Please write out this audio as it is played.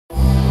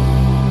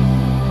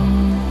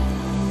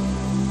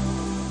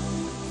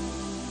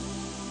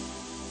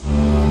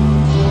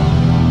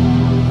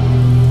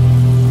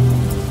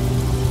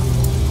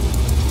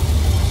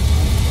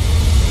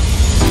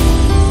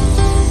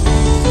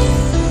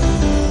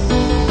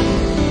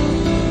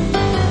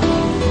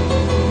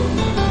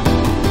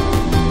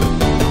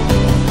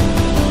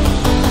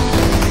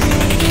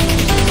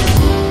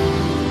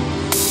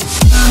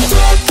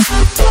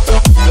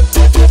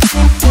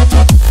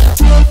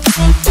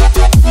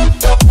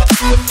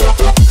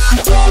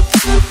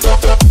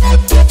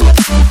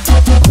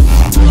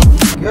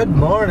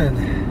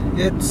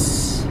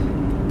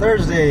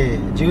Tuesday,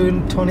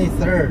 June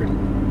 23rd.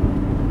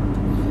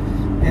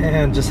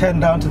 And just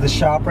heading down to the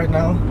shop right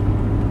now.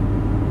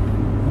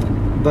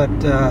 But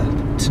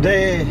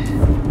today,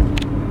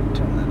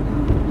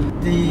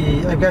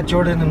 I've got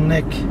Jordan and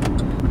Nick.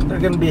 They're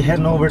going to be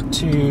heading over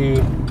to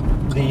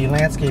the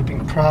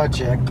landscaping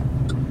project.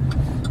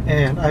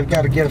 And I've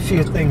got to get a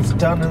few things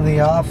done in the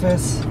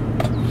office.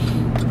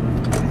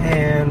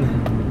 And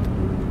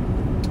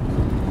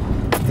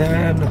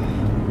then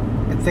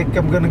I think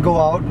I'm gonna go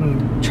out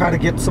and try to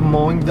get some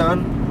mowing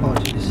done. Oh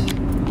jeez.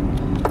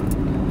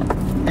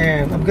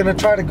 And I'm gonna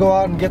try to go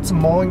out and get some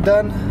mowing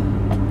done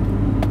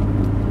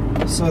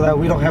so that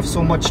we don't have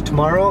so much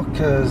tomorrow,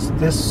 because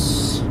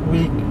this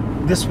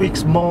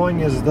week's mowing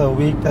is the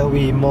week that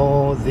we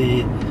mow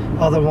the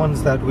other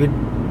ones that we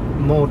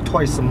mow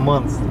twice a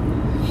month.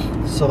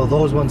 So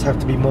those ones have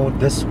to be mowed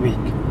this week.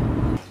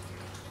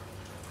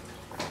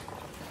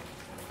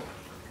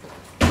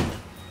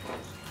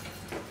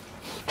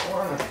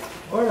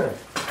 Morning.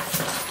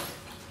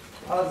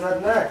 How's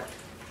that neck?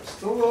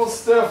 Still a little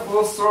stiff, a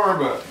little sore,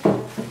 but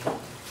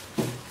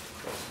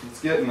it's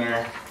getting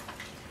there.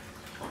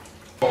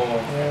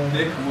 Oh,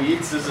 Nick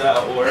Weeds is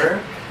at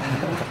work.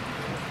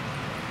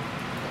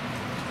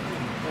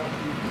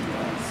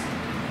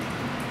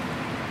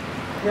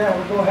 Yeah,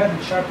 we'll go ahead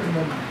and sharpen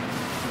them.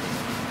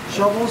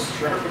 Shovels?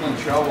 Sharpening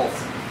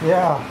shovels.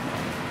 Yeah.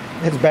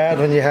 It's bad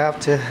when you have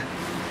to.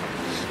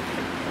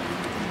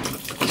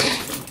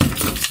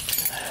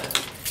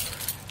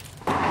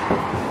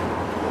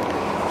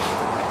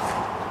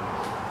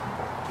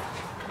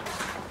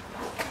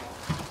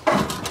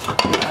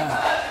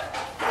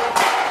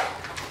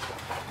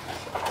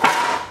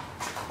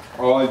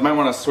 Well, you might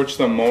want to switch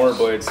the mower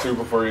blades too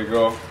before you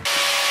go.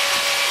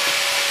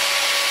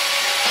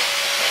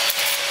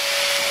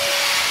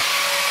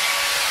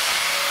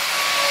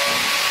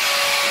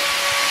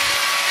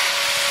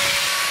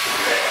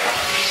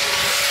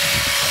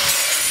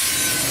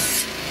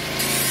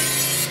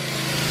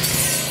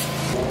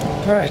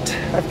 Alright,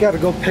 I've got to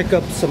go pick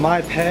up some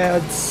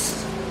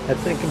iPads. I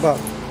think about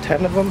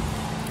 10 of them.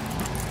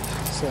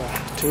 So,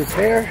 to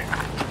repair.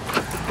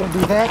 Go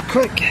do that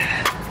quick.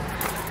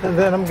 And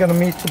then I'm gonna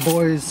meet the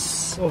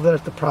boys over there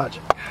at the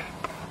project.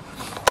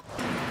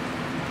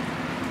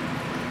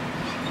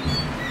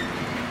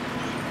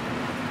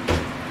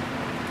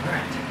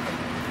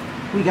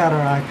 Alright, we got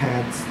our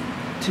iPads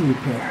to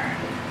repair.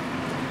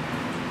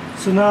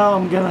 So now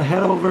I'm gonna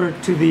head over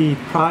to the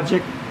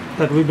project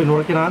that we've been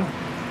working on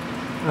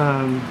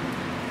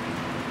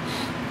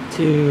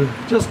to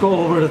just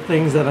go over the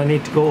things that I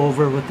need to go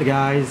over with the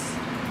guys.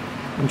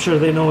 I'm sure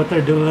they know what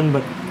they're doing,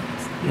 but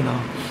you know,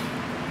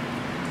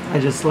 I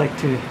just like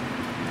to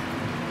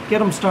get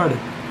them started.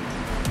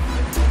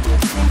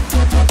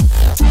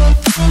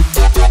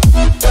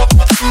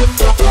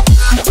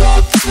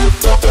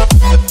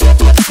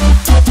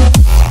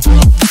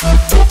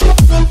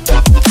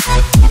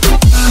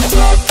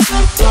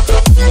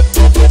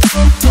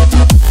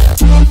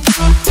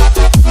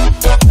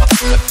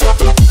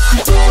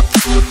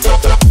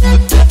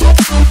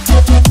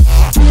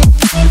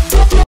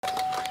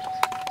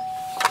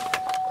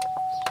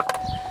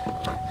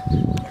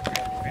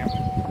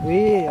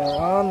 We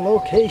are on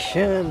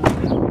location.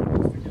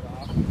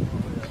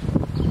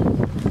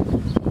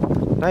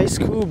 Nice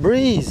cool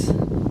breeze.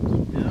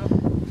 Yeah.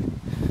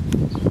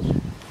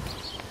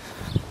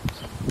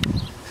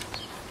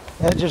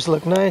 Edges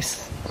look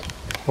nice.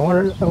 I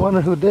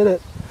wonder who did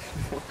it.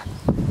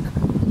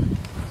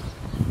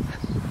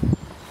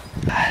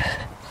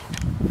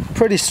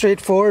 Pretty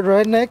straightforward,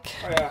 right, Nick?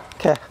 Oh yeah.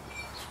 Okay.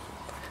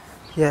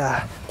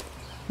 Yeah.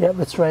 Yep,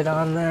 it's right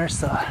on there,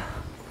 so.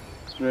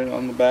 Right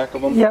on the back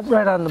of them? Yep,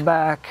 right on the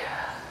back.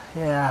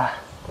 Yeah.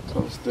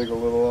 So just dig a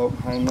little out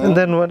behind that. And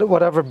then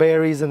whatever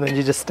berries, and then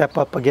you just step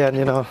up again,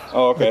 you know.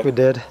 Oh, okay. Like we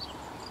did.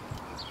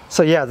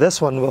 So yeah,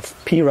 this one will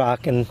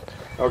P-rock and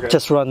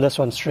just run this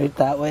one straight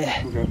that way.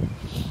 Okay.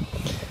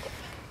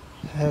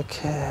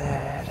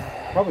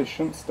 Okay. Probably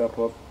shouldn't step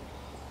up.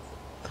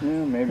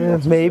 Yeah, maybe.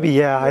 Maybe,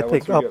 yeah. I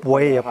think up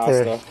way up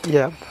there.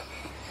 Yep.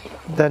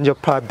 Then you'll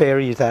probably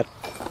bury that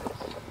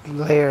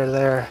layer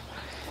there.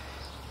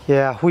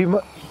 Yeah, we.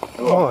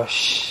 Oh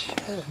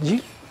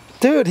shit!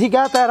 Dude, he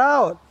got that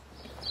out.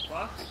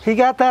 What? He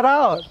got that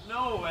out.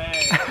 No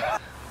way.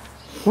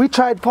 We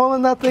tried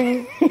pulling that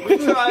thing. We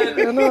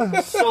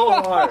tried so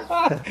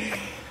hard.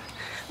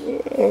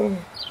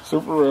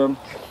 Super rim.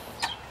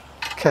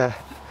 Okay.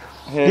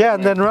 Yeah,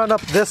 and then run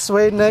up this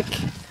way, Nick.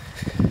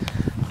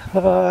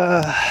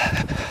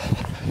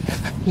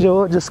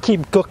 You'll just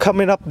keep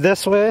coming up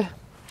this way.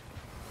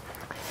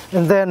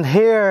 And then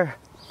here,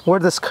 where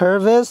this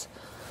curve is,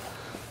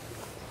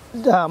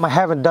 I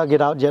haven't dug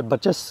it out yet,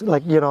 but just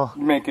like, you know.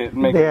 Make it a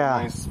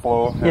nice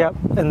flow. Yeah. Yep,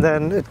 and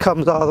then it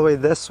comes all the way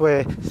this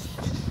way.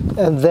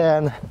 And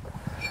then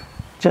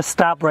just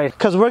stop right,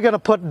 because we're going to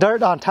put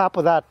dirt on top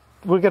of that.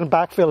 We're going to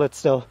backfill it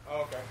still.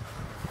 Oh,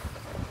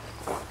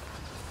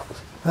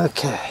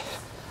 okay. Okay.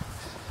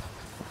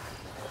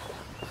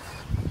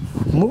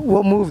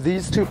 We'll move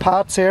these two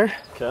pots here.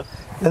 Okay.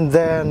 And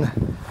then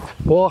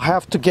we'll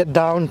have to get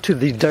down to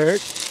the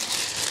dirt.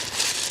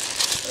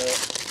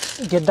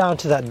 Get down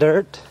to that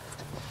dirt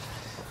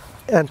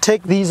and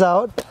take these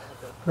out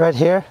right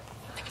here.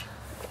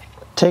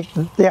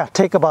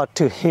 Take about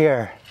to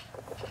here,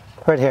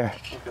 right here.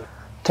 Okay.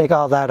 Take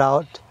all that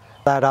out,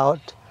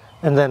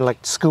 and then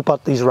like scoop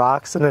out these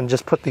rocks, and then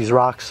just put these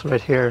rocks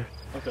right here.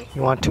 Okay.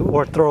 You want to,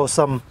 or throw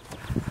some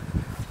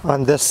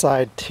on this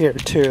side here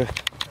too.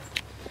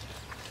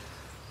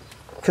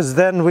 Because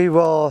then we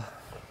will,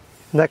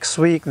 next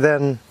week,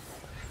 then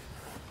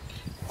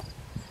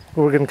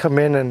we're gonna come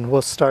in and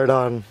we'll start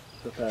on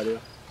the patio.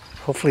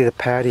 Hopefully the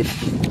patio.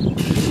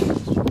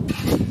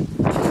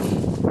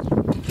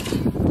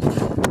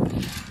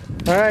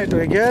 Alright,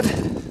 we good?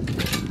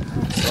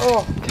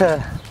 Oh,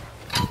 okay.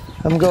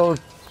 I'm going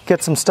to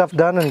get some stuff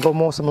done and go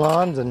mow some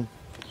lawns and...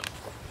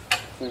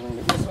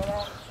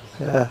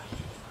 Yeah.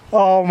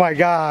 Oh my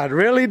God,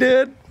 really,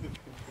 dude?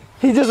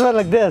 He just went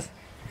like this.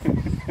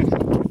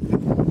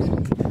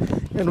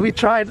 And we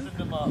tried...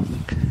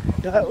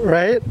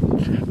 Right?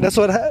 That's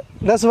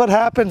what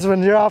happens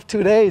when you're off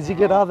 2 days. You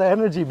get all the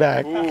energy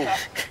back.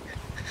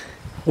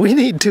 We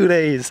need 2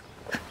 days.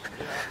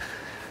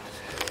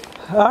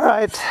 All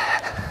right.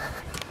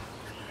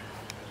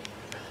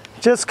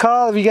 Just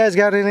call if you guys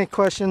got any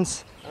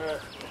questions.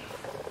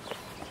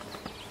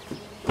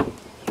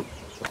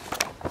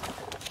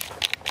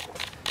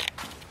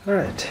 All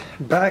right,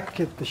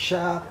 back at the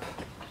shop.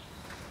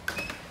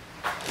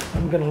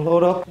 I'm gonna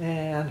load up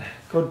and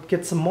go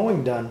get some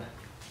mowing done.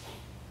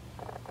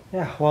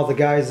 Yeah, while the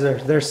guys are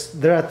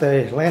they're at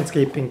the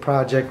landscaping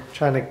project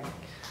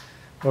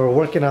we're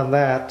working on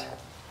that.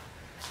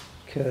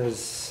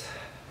 Cause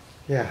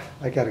yeah,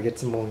 I gotta get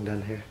some mowing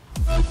done here.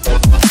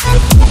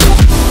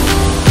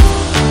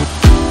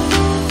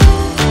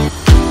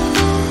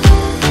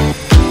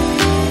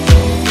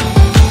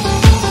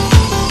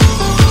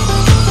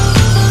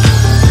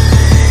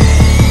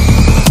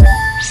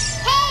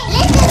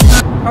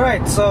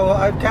 Alright, so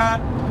I've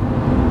got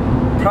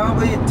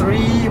probably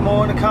 3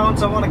 mowing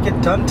accounts I want to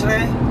get done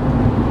today,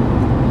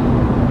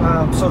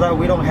 so that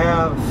we don't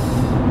have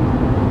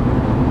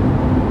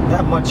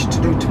that much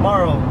to do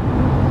tomorrow.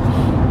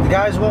 The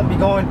guys won't be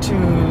going to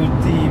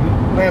the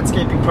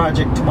landscaping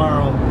project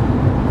tomorrow.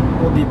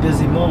 We'll be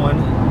busy mowing.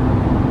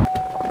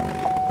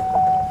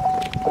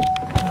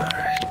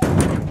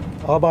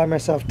 Alright, all by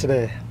myself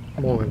today,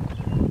 mowing.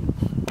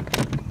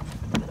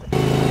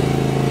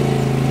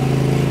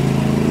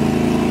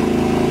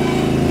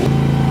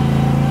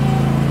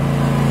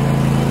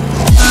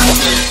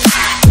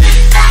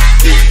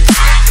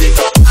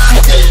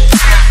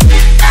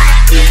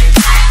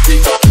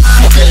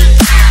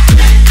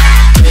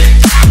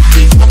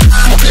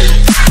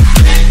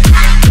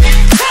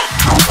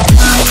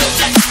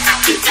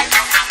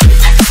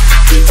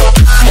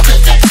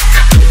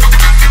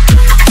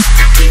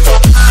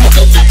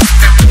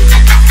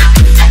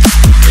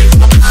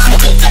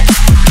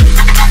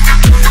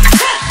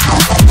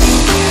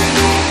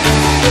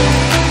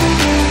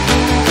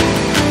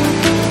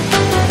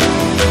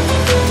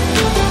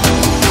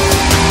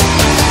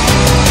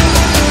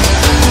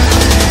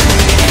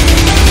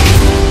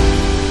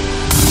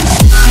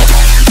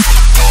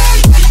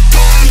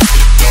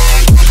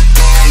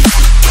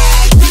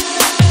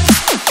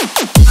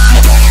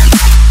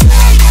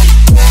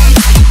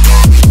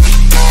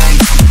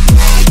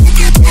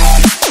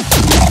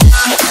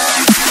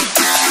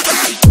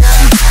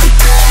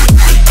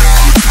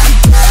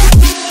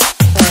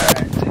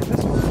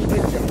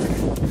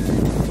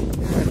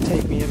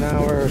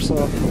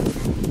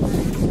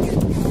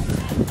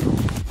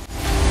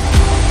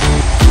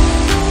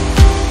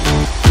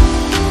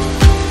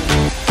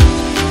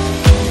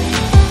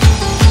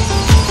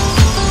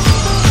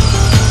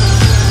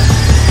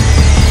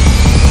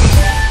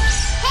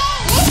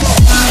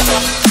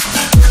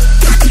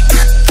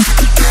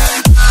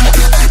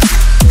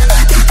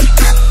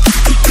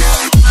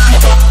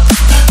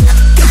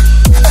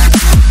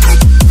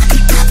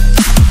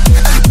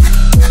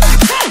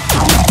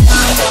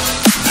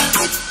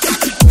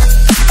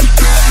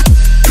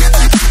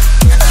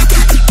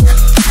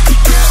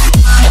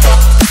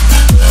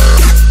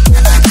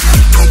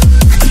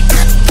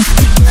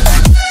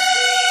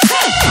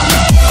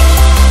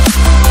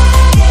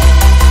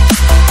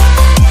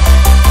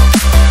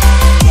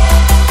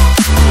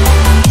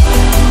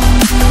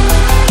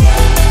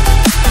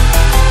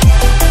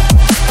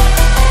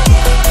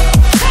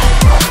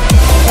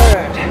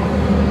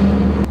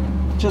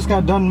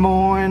 Got done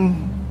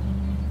mowing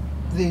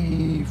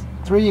the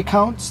 3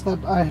 accounts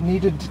that I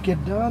needed to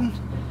get done,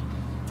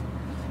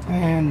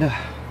 and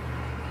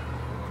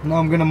now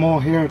I'm gonna mow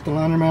here at the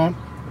laundromat.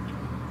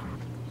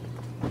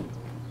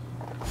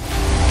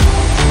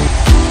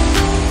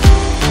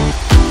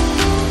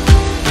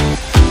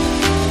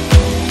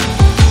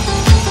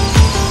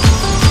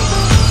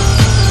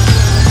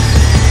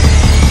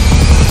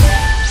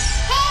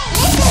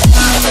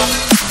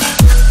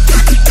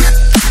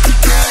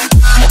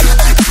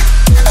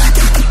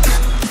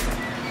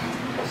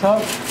 So,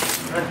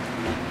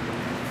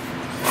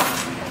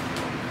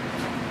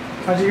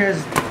 how'd you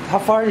guys How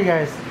far are you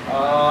guys?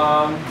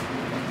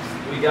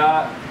 We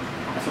got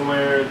to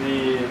where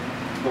the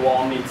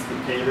wall meets the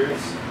pavers.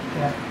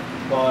 Yeah.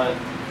 But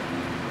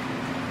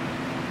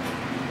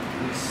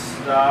we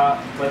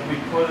stopped. Like we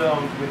put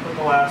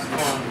the last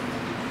one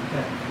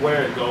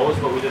where it goes,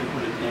 but we didn't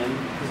put it in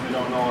because we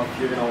don't know if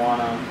you're gonna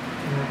wanna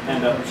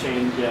end up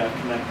connecting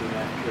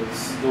it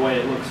because the way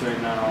it looks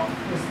right now.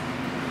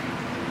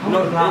 How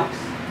many blocks?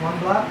 1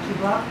 block, 2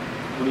 block?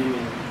 What do you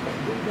mean?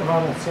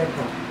 Around the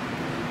circle.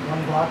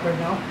 1 block right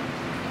now?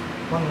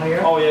 1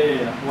 layer? Oh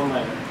yeah. 1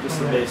 layer, just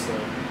the base layer.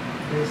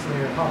 Base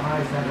layer. How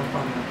high is that up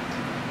on the?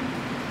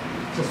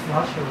 Just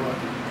flush or what?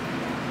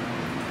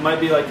 Might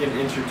be like an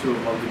inch or 2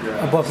 above the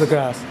grass. Above the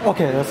grass.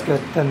 Okay, that's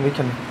good. Then we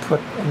can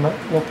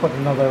we'll put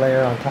another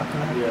layer on top of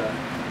that.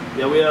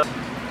 Yeah, we have.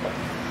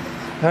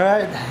 All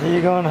right, here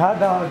you going, hot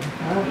dog.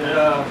 Huh?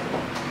 Yeah.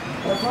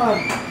 Have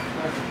fun.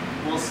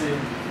 We'll see.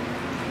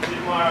 See you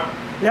tomorrow.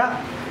 Yeah.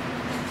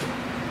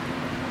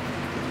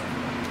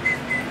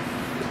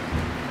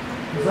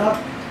 What's up?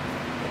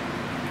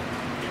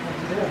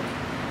 What's it?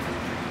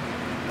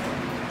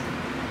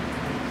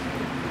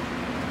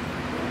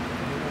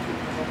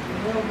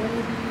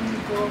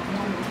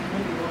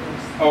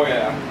 Oh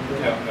yeah.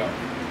 Yeah.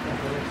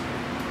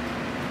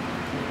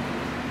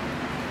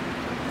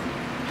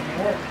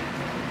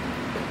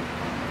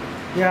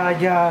 Yeah, I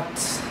got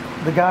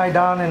the guy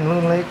down in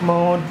Loon Lake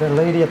mode, the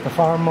lady at the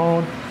farm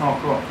mode, Oh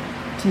cool.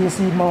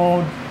 TSE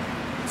mode,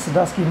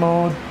 Sandusky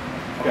mode.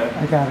 Okay.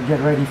 I gotta get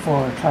ready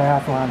for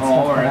triathlon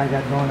stuff that I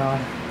got going on.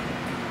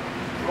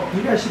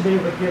 You guys should be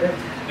able to get it.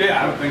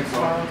 Yeah, I would think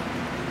so.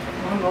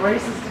 On the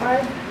races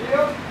tonight? Yep.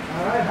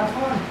 All right, have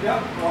fun.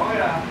 Yep.